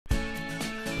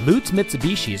Lutes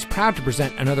Mitsubishi is proud to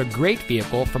present another great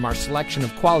vehicle from our selection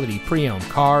of quality pre-owned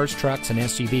cars, trucks, and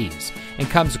SUVs, and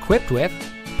comes equipped with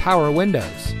power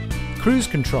windows, cruise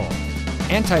control,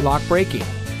 anti-lock braking,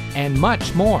 and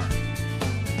much more.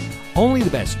 Only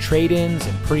the best trade-ins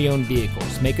and pre-owned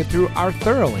vehicles make it through our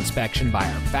thorough inspection by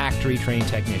our factory-trained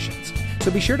technicians,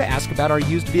 so be sure to ask about our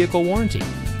used vehicle warranty.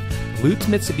 Lutes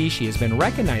Mitsubishi has been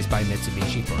recognized by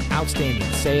Mitsubishi for outstanding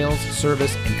sales,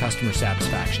 service, and customer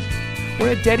satisfaction.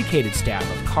 We're a dedicated staff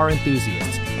of car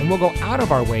enthusiasts, and we'll go out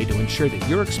of our way to ensure that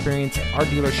your experience at our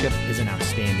dealership is an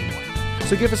outstanding one.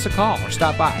 So give us a call or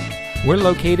stop by. We're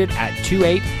located at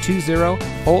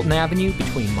 2820 Fulton Avenue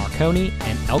between Marconi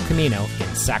and El Camino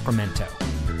in Sacramento.